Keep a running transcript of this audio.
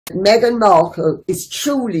Meghan Markle is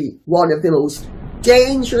truly one of the most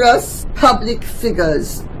dangerous public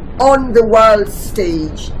figures on the world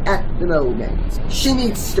stage at the moment. She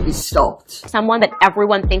needs to be stopped. Someone that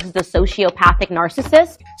everyone thinks is a sociopathic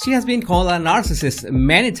narcissist. She has been called a narcissist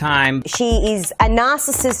many times. She is a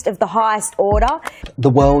narcissist of the highest order. The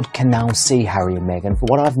world can now see Harry and Meghan for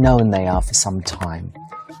what I've known they are for some time.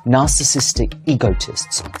 Narcissistic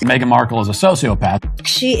egotists. Meghan Markle is a sociopath.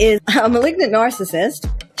 She is a malignant narcissist.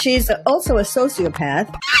 She's also a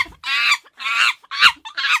sociopath.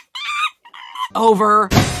 Over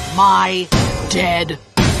my dead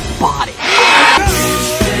body.